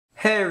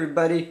Hey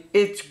everybody,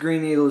 it's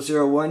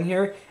GreenEagle01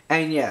 here,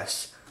 and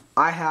yes,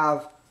 I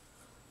have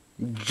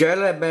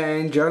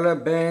Jellybean.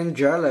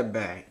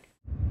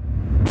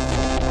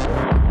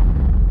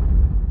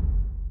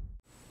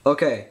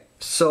 Okay,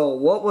 so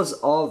what was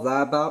all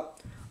that about?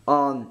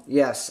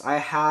 Yes, I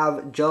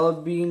have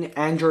Jellybean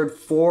Android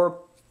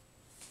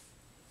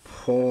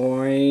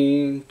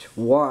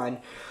 4.1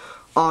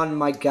 on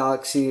my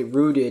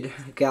rooted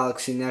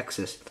Galaxy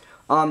Nexus.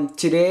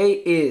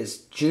 Today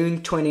is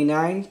June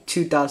 29,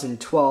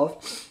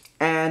 2012,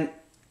 and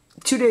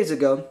 2 days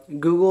ago,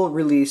 Google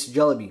released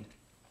Jellybean.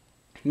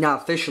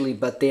 Not officially,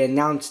 but they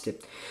announced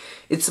it.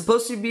 It's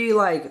supposed to be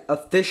like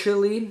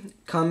officially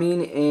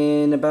coming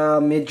in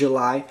about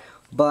mid-July,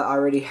 but I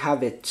already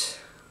have it,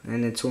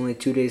 and it's only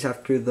 2 days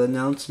after the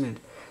announcement.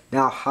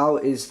 Now, how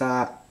is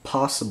that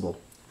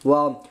possible?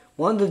 Well,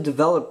 one of the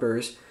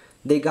developers,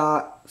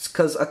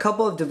 because a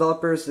couple of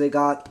developers, they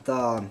got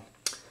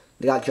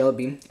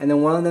Jellybean, and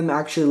then one of them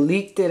actually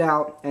leaked it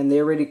out, and they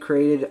already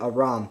created a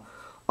ROM.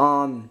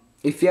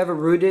 If you ever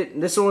root it,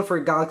 this is only for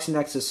Galaxy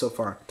Nexus so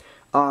far.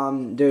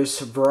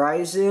 There's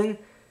Verizon,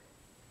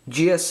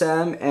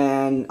 GSM,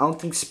 and I don't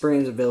think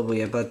Sprint is available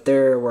yet, but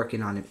they're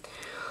working on it.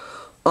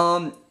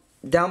 Down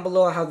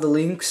below I have the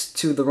links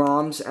to the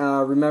ROMs.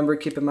 Remember,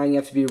 keep in mind you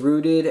have to be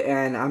rooted,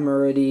 and I'm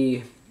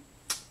already,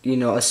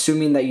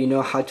 assuming that you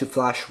know how to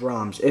flash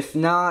ROMs. If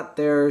not,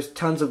 there's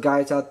tons of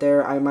guides out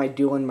there. I might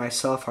do one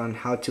myself on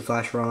how to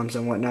flash ROMs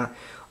and whatnot.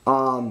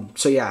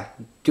 So yeah,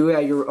 do it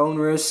at your own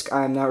risk.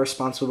 I'm not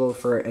responsible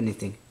for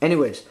anything.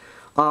 Anyways,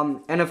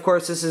 and of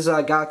course this is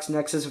a Galaxy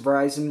Nexus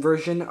Verizon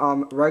version,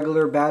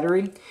 regular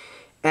battery,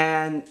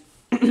 and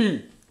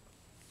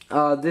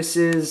this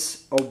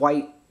is a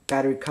white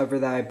battery cover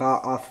that I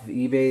bought off of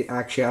eBay. I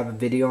actually have a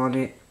video on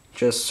it.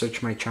 Just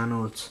search my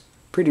channel. It's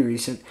pretty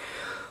recent.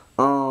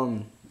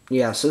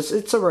 Yeah, so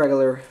it's a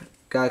regular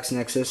Galaxy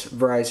Nexus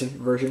Verizon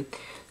version.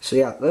 So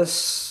yeah,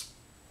 let's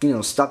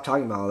stop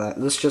talking about all that.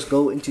 Let's just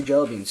go into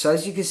Jellybean. So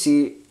as you can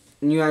see,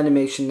 new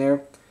animation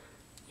there.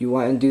 You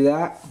want to do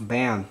that?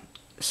 Bam.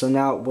 So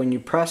now when you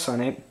press on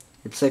it,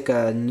 it's like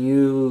a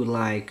new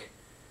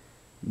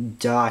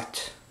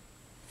dot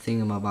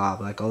thingamabob,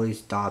 like all these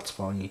dots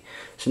following you.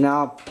 So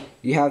now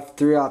you have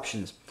three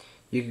options.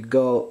 You could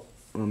go,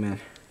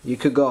 you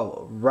could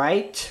go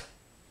right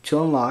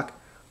to unlock,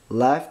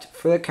 left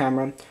for the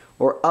camera,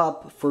 or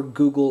up for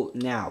Google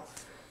Now.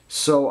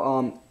 So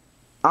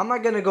I'm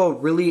not gonna go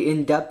really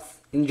in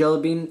depth in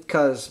Jellybean,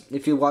 because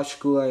if you watch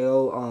Google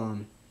I/O,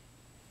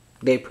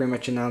 they pretty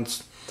much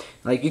announced,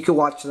 you could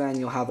watch that and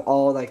you'll have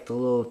all the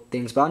little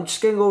things, but I'm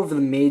just gonna go over the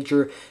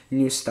major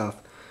new stuff.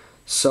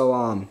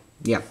 So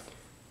yeah,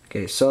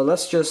 okay, so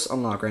let's just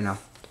unlock right now.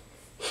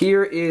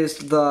 Here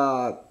is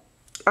the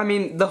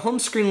home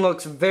screen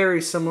looks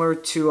very similar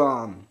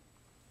to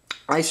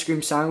Ice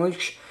Cream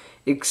Sandwich,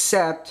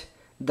 except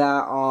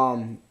that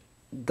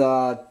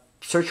the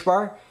search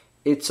bar,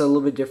 it's a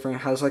little bit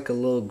different. It has a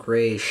little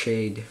gray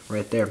shade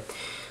right there.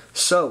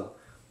 So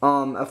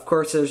of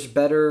course there's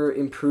better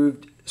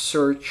improved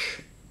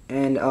search,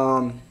 and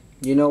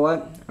you know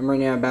what, I'm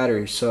running out of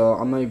battery, so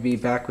I'm gonna be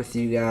back with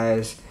you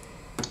guys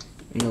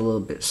in a little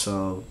bit.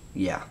 So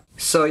yeah,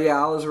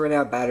 I was running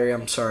out of battery.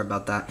 I'm sorry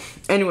about that.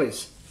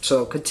 Anyways,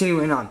 so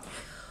continuing on.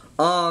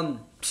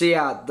 So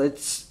yeah,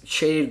 that's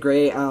shaded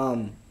gray.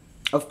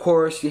 Of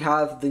course you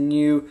have the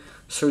new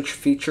search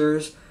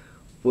features,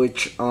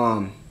 which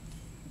there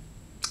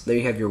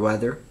you have your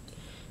weather,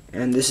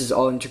 and this is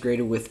all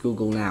integrated with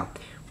Google Now,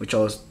 which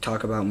I'll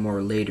talk about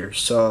more later.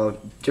 So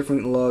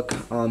different look,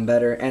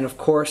 better, and of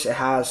course it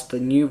has the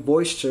new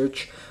voice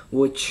search,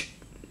 which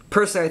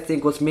personally I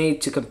think was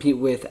made to compete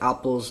with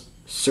Apple's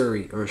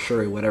Siri, or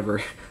Shuri,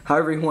 whatever,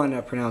 however you want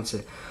to pronounce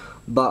it.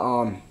 But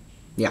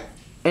yeah,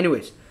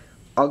 anyways,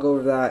 I'll go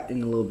over that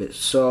in a little bit.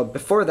 So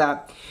before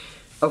that,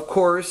 of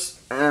course,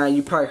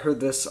 you probably heard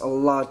this a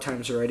lot of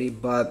times already,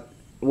 but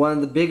one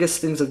of the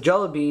biggest things of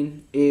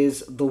Jellybean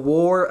is the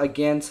war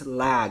against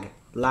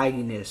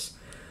lagginess,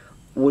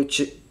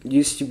 which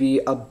used to be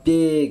a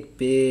big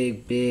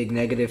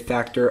negative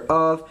factor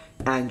of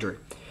Android.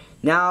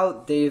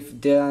 Now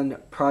they've done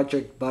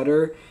Project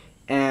Butter,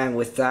 and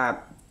with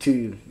that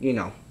they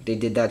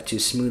did that to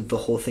smooth the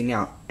whole thing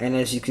out. And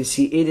as you can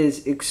see, it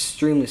is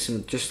extremely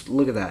smooth. Just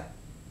look at that.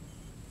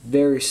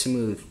 Very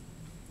smooth.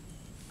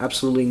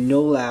 Absolutely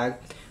no lag.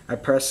 I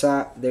press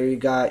that, there you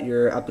got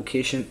your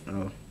application.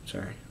 Oh,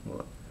 sorry.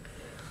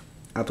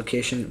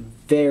 Application,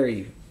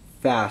 very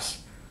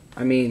fast.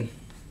 It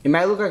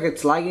might look like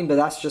it's lagging, but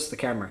that's just the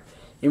camera.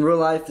 In real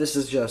life, this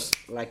is just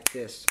like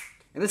this.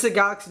 And this is a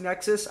Galaxy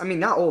Nexus.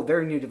 Not old,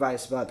 very new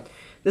device, but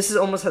this is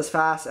almost as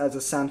fast as a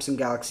Samsung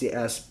Galaxy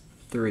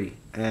S3.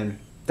 And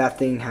that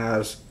thing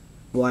has,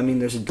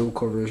 there's a dual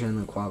core version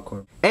and a quad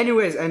core.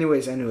 Anyways.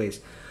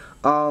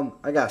 I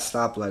gotta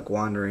stop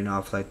wandering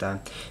off like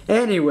that.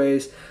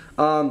 Anyways,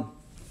 so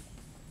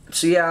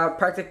yeah,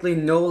 practically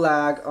no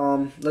lag.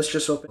 Let's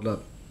just open it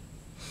up.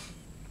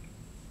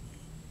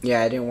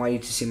 Yeah, I didn't want you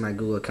to see my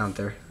Google account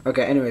there.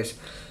 Okay, anyways,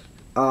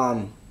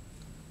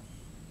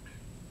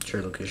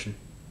 share location.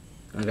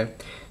 Okay,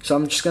 so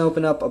I'm just gonna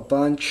open up a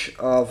bunch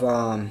of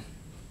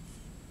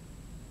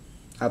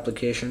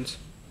applications.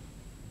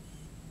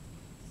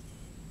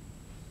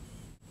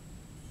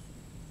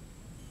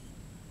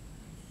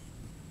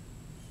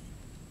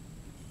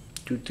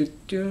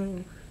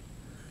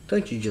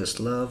 Don't you just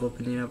love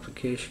opening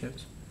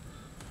applications?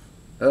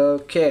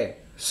 Okay,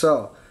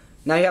 so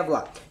now you have a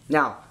lot.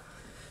 Now,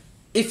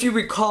 if you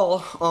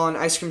recall on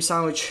Ice Cream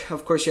Sandwich,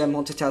 of course you have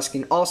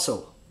multitasking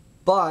also,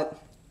 but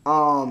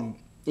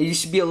it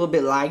used to be a little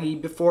bit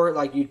laggy before,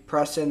 like you'd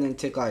press it and then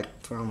take like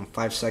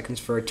 5 seconds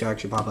for it to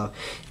actually pop up.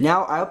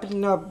 Now I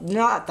opened up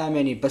not that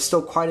many, but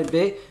still quite a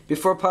bit.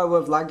 Before probably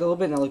would have lagged a little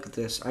bit. Now look at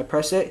this. I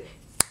press it,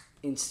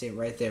 instant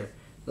right there.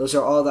 Those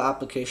are all the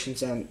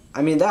applications, and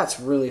I mean that's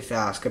really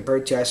fast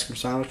compared to Ice Cream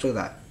Sandwich. Look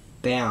at that,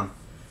 bam.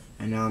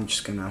 And now I'm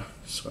just gonna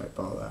swipe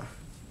all that.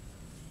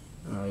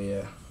 Oh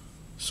yeah,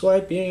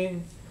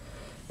 swiping.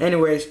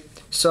 Anyways,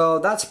 so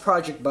that's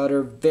Project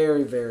Butter.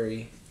 Very,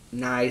 very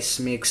nice.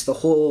 Makes the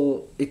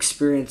whole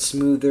experience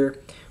smoother,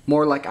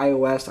 more like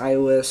iOS.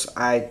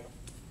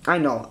 I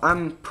know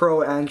I'm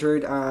pro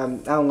Android. I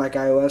don't like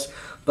iOS,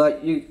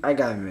 but I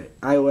gotta admit,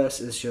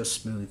 iOS is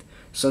just smooth.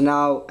 So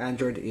now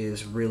Android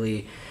is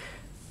really,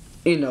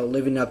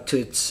 living up to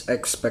its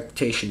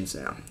expectations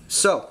now.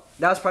 So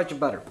that's Project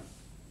Butter.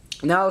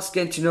 Now let's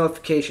get into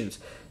notifications.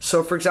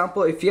 So for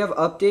example, if you have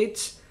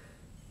updates,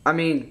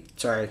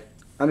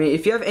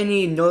 if you have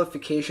any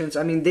notifications,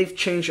 they've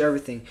changed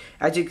everything.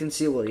 As you can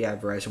see, well, yeah,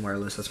 Verizon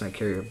Wireless, that's my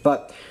carrier.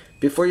 But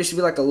before it used to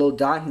be like a little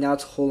dot, now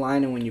it's a whole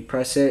line, and when you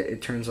press it,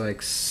 it turns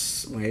like,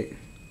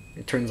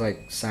 it turns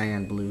like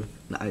cyan blue,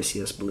 the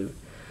ICS blue.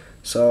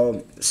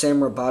 So same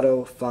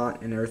Roboto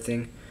font and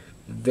everything,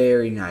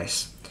 very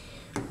nice.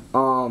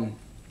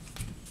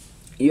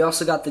 You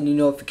also got the new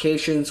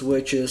notifications,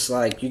 which is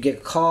like you get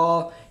a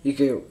call, you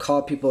can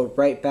call people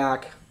right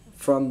back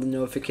from the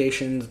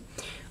notifications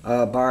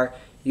bar.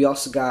 You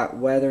also got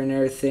weather and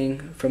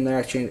everything from there.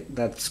 Actually,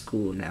 that's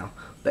cool now.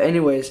 But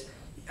anyways,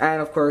 and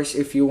of course,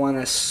 if you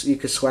want to, you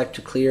could swipe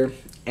to clear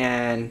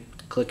and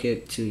click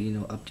it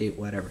to update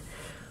whatever.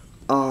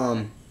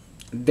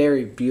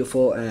 Very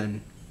beautiful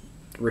and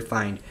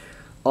refined.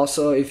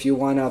 Also, if you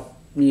want to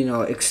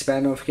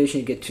expand notification,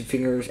 you get 2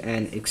 fingers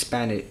and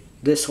expand it.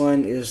 This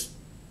one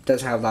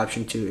doesn't have the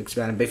option to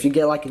expand it, but if you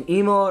get like an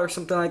email or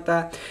something like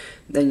that,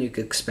 then you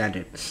could expand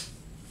it.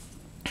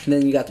 And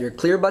then you got your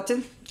clear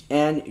button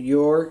and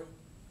your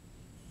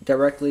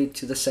directly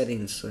to the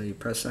settings. So you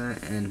press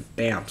that and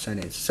bam,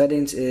 settings.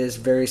 Settings is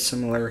very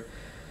similar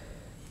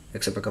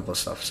except a couple of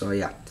stuff. So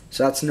yeah,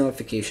 so that's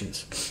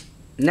notifications.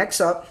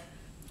 Next up,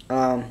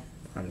 I'm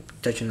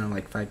touching on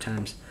like 5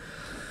 times.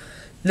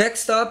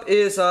 Next up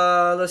is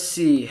let's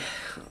see.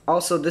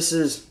 Also, this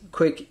is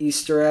quick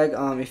Easter egg.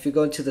 If you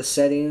go into the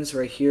settings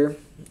right here,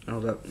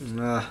 hold up.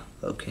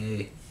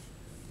 Okay.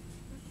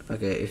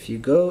 If you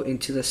go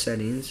into the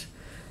settings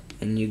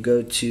and you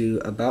go to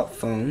About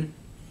Phone,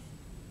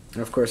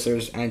 of course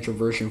there's Android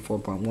version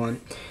 4.1.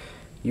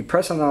 You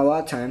press on that a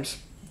lot of times,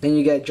 then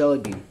you get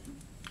Jellybean.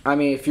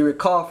 If you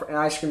recall, for an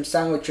Ice Cream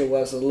Sandwich, it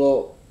was a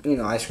little,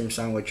 Ice Cream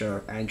Sandwich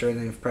or Android,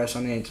 and if you press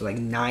on it, it's like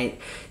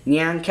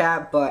Nyan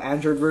Cat, but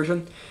Android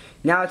version.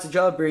 Now it's a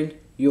Jellybean.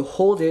 You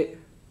hold it,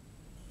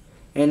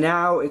 and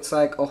now it's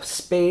like a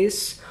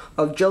space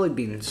of jelly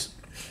beans,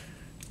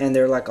 and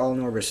they're like all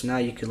in orbit. So now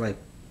you could like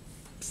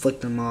flick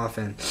them off,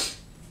 and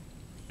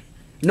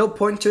no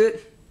point to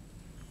it,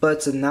 but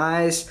it's a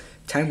nice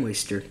time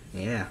waster.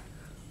 Yeah.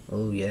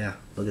 Oh yeah.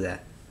 Look at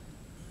that.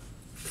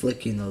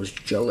 Flicking those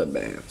jelly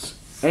bands.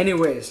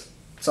 Anyways,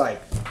 it's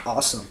like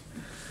awesome.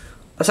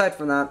 Aside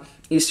from that,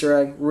 Easter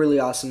egg, really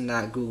awesome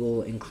that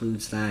Google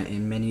includes that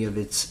in many of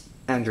its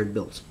Android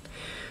builds.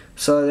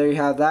 So there you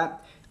have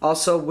that.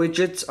 Also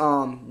widgets,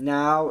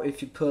 now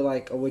if you put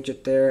like a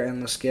widget there, and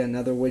let's get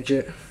another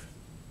widget.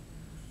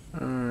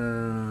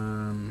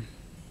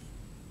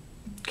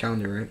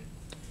 Calendar, right?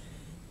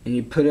 And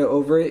you put it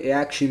over it, it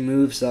actually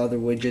moves the other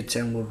widgets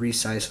and will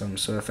resize them.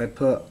 So if I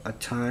put a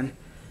ton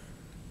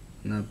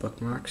in the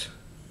bookmarks,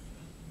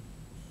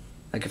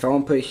 like if I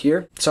want to put it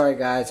here, sorry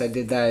guys, I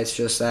did that. It's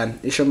just that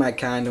it showed my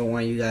account. I don't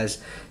want you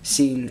guys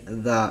seeing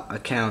the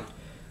account.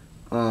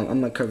 I'm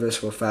gonna cover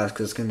this real fast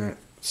because it's gonna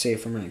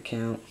save from my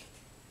account.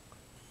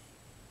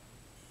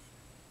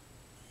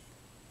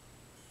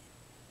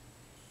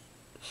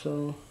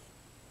 So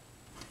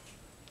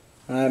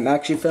I'm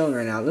actually filming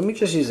right now. Let me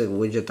just use a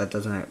widget that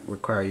doesn't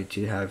require you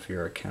to have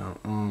your account.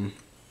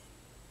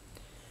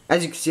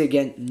 As you can see,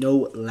 again,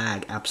 no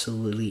lag,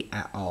 absolutely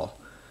at all.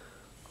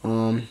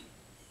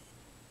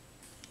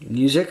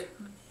 Music.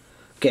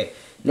 Okay,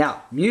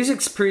 now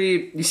music's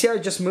pretty. You see how I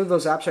just moved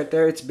those apps right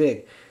there? It's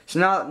big. So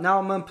now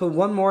I'm gonna put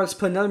one more. Let's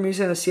put another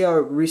music and see how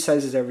it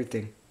resizes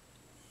everything.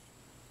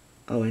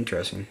 Oh,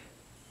 interesting.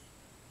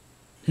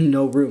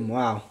 No room.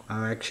 Wow,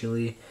 I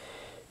actually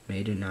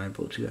made it not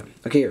able to.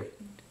 Okay, here.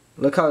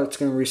 Look how it's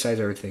gonna resize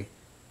everything.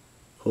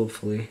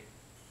 Hopefully.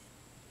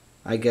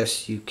 I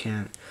guess you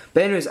can.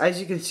 But anyways, as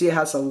you can see, it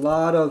has a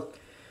lot of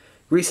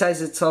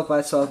resize itself by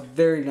itself.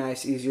 Very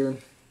nice, easier.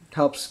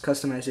 Helps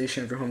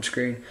customization of your home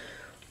screen.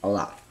 a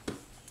lot.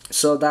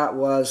 So that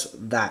was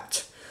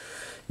that.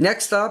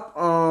 Next up,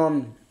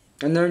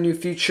 another new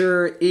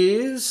feature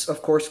is,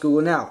 of course,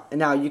 Google Now. And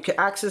now you can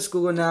access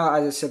Google Now,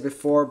 as I said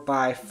before,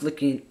 by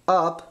flicking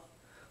up.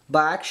 But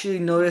I actually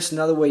noticed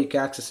another way you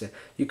can access it.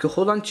 You can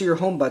hold on to your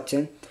home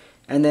button,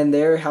 and then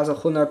there it has a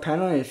whole nother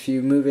panel, and if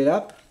you move it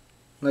up,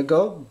 let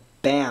go,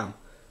 bam,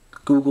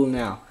 Google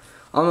Now.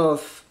 I don't know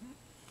if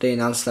they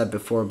announced that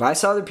before, but I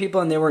saw other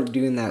people and they weren't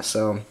doing that,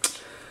 so I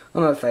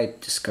don't know if I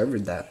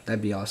discovered that.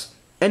 That'd be awesome.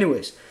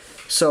 Anyways,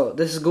 so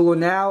this is Google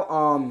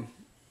Now.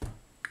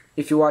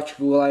 If you watch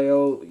Google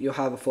I.O., you'll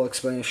have a full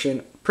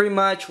explanation. Pretty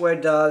much what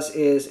it does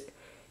is,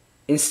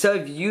 instead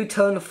of you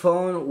telling the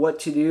phone what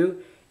to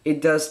do, it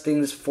does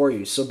things for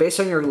you. So based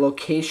on your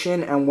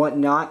location and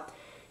whatnot,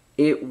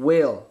 it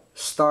will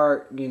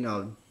start,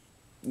 it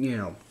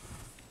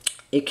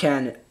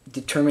can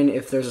determine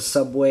if there's a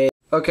subway.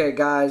 Okay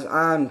guys,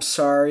 I'm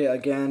sorry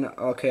again.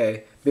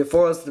 Okay,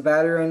 before it was the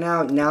battery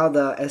right now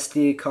the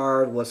SD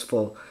card was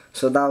full.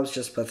 So that was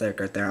just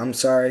pathetic right there. I'm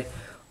sorry.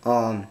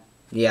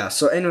 Yeah,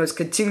 so anyways,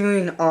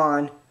 continuing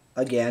on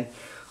again.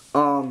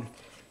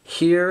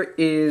 Here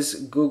is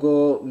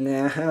Google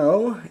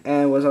Now,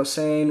 and what I was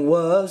saying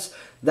was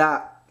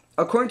that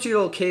according to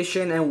your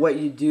location and what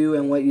you do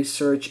and what you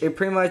search, it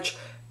pretty much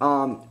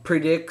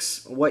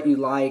predicts what you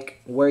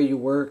like, where you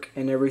work,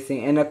 and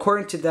everything. And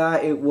according to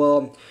that, it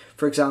will,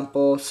 for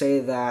example, say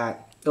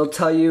that it'll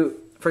tell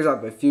you, for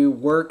example, if you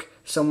work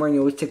somewhere and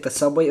you always take the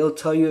subway, it'll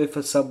tell you if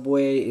a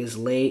subway is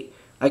late,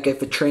 like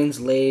if a train's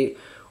late,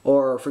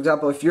 or for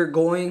example, if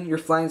you're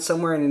flying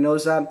somewhere and it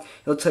knows that,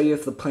 it'll tell you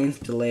if the plane's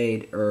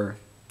delayed, or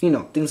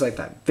things like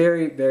that.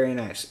 Very, very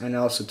nice. And it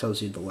also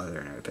tells you the weather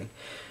and everything.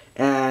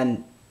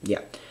 And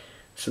yeah,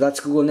 so that's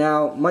Google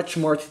Now. Much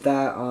more to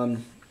that,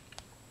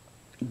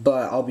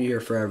 but I'll be here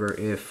forever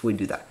if we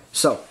do that.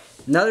 So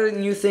another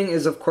new thing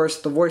is, of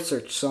course, the voice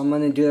search. So I'm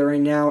going to do that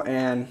right now,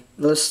 and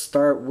let's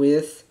start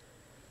with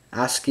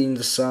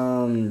asking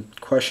some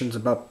questions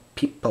about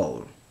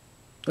people.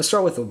 Let's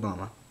start with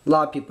Obama. A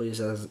lot of people use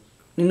that as,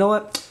 you know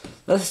what?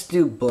 Let's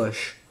do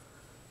Bush.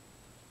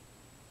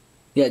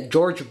 Yeah,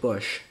 George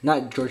Bush,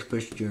 not George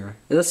Bush Jr.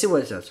 Let's see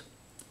what it says.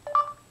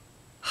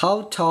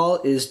 How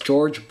tall is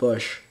George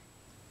Bush?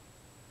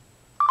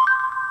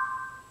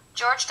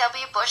 George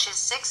W. Bush is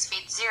 6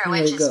 feet 0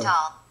 inches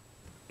tall.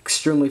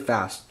 Extremely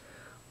fast.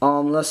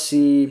 Let's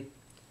see.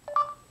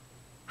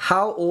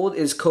 How old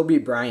is Kobe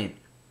Bryant?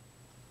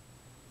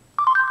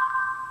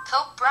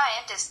 Kobe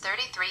Bryant is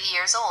 33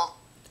 years old.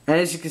 And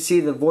as you can see,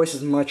 the voice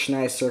is much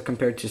nicer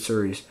compared to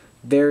Suri's.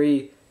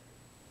 Very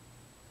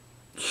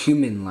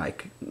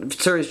human-like.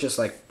 Suri's just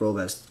like, bro,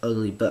 that's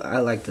ugly, but I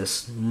like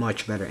this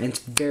much better. And it's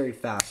very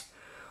fast.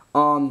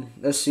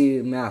 Let's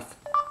see, math.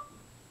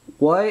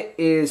 What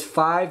is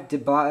 5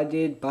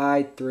 divided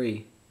by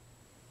 3?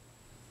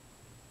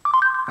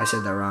 I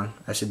said that wrong.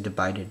 I said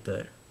divided,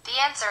 but the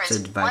answer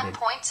is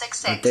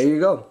 1.66. But there you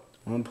go.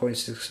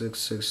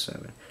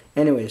 1.6667.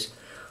 Anyways,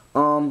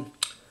 how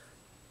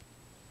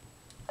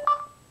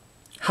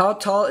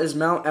tall is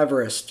Mount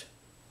Everest?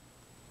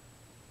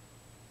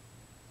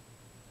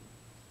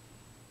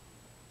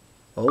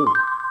 Oh.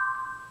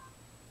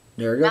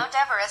 There we go. Mount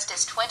Everest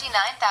is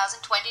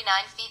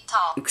 29,029 feet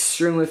tall.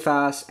 Extremely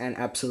fast and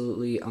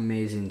absolutely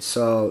amazing.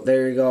 So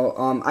there you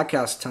go. I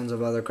can ask tons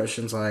of other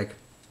questions like,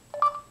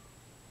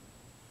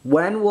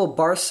 when will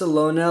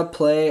Barcelona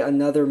play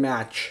another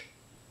match?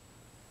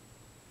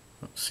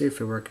 Let's see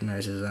if it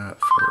recognizes that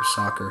for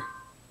soccer.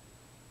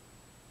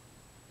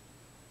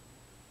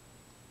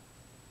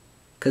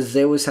 Because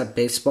they always have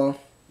baseball.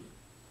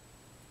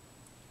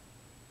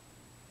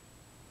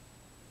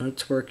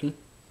 It's working.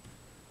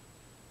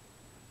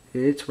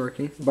 It's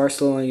working.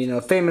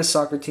 Barcelona, famous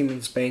soccer team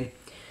in Spain.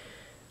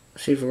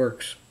 Let's see if it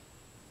works.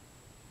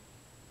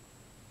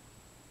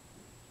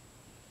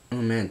 Oh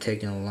man,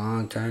 taking a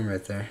long time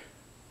right there.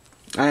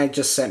 It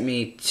just sent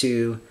me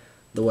to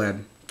the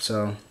web.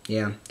 So,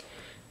 yeah.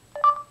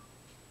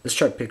 Let's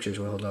try pictures.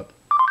 Wait, hold up.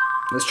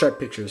 Let's try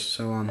pictures.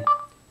 So,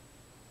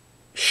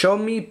 show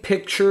me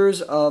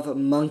pictures of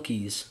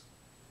monkeys.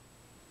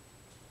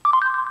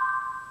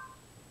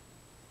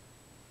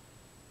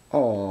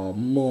 Oh,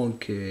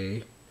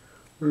 monkey.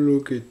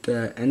 Look at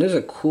that. And there's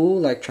a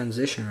cool,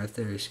 transition right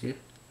there, you see?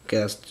 Okay,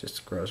 that's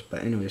just gross.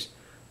 But anyways,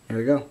 there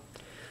we go.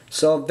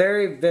 So,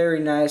 very, very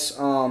nice.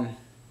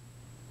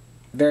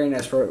 Very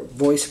nice for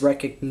voice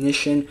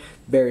recognition.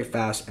 Very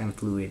fast and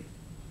fluid.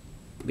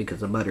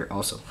 Because of butter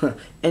also.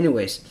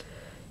 Anyways,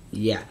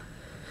 yeah.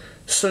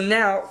 So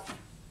now,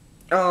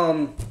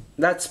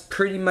 that's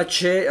pretty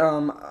much it.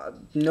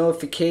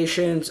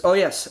 Notifications. Oh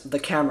yes, the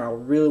camera. I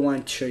really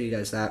wanted to show you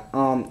guys that.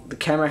 The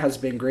camera has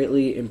been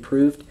greatly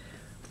improved.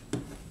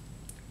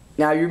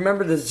 Now you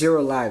remember the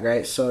zero lag,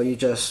 right? So you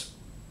just,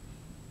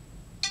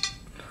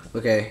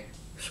 okay,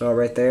 so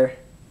right there.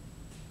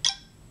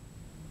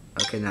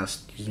 Okay, now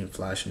it's using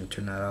flash and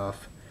turn that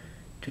off.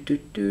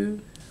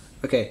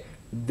 Okay,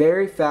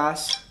 very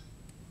fast.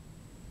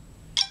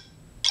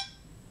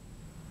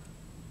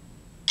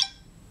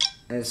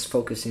 and it's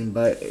focusing,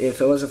 but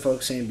if it wasn't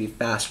focusing, it'd be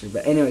faster.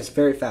 But anyways,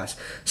 very fast.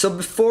 So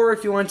before,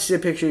 if you want to see a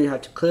picture, you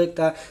have to click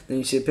that, then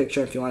you see a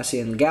picture. If you want to see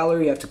it in the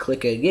gallery, you have to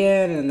click it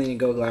again, and then you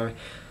go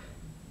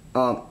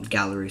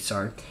gallery,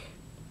 sorry.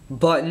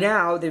 But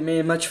now they made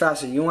it much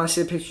faster. You want to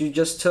see a picture you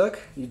just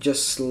took, you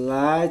just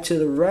slide to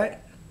the right,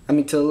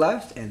 to the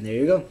left, and there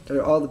you go. There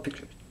are all the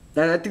pictures.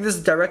 And I think this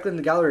is directly in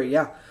the gallery,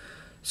 yeah.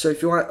 So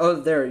if you want,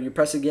 oh, there, you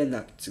press again,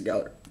 that's a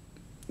gallery.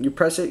 You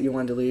press it, you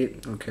want to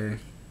delete, okay.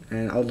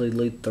 And I'll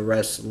delete the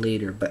rest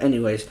later. But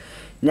anyways,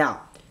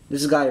 now,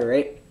 this is gallery,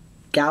 right?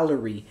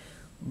 Gallery.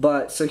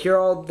 But, so here are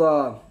all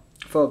the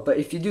photos. But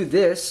if you do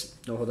this,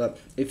 no, hold up.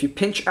 If you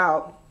pinch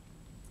out,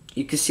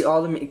 you can see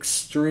all of them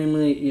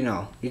extremely, you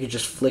can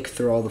just flick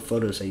through all the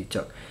photos that you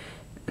took.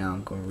 Now,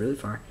 I'm going really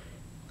far.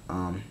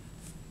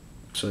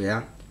 So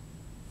yeah.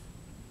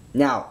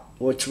 Now,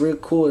 what's really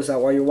cool is that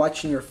while you're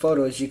watching your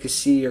photos, you can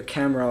see your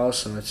camera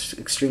also. It's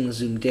extremely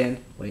zoomed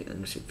in. Wait, let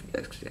me see if you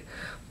guys can see it.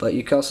 But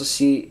you can also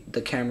see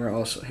the camera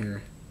also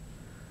here.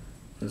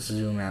 Let's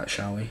zoom out,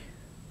 shall we?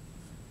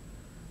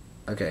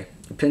 Okay,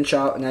 you pinch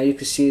out. Now you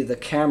can see the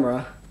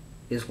camera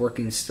is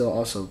working still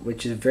also,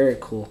 which is very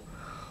cool.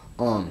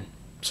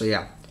 So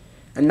yeah,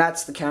 and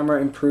that's the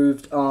camera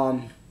improved.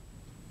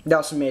 They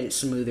also made it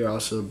smoother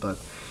also, but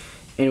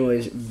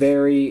anyways,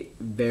 very,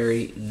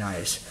 very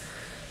nice.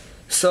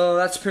 So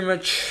that's pretty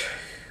much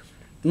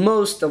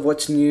most of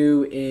what's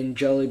new in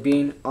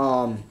Jellybean.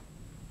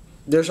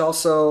 There's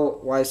also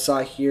what I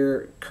saw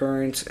here,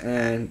 current,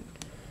 and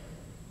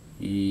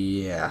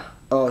yeah.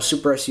 Oh,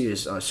 Super SU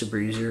is super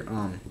user.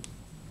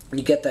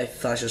 You get that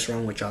flash this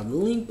wrong, which I'll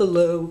link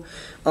below.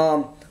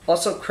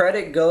 Also,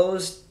 credit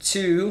goes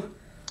to.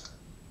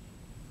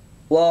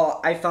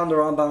 Well, I found it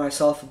wrong by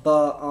myself,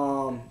 but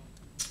I'm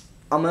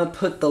gonna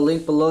put the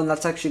link below, and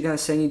that's actually gonna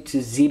send you to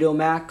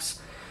Zedomax,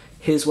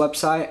 his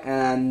website,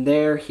 and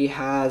there he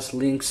has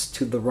links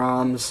to the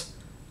ROMs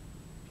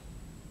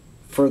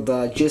for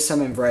the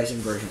GSM and Verizon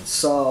versions.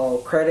 So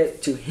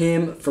credit to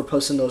him for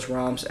posting those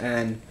ROMs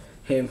and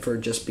him for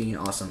just being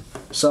awesome.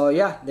 So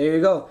yeah, there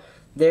you go.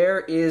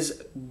 There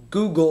is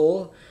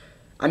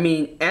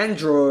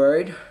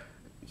Android.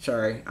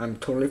 Sorry, I'm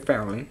totally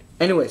fouling.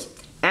 Anyways,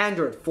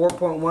 Android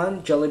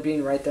 4.1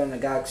 Jellybean right there on the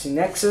Galaxy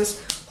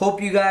Nexus. Hope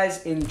you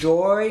guys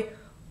enjoy.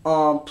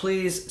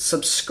 Please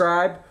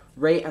subscribe,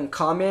 rate, and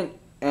comment.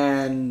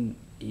 And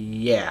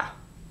yeah,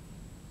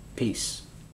 peace.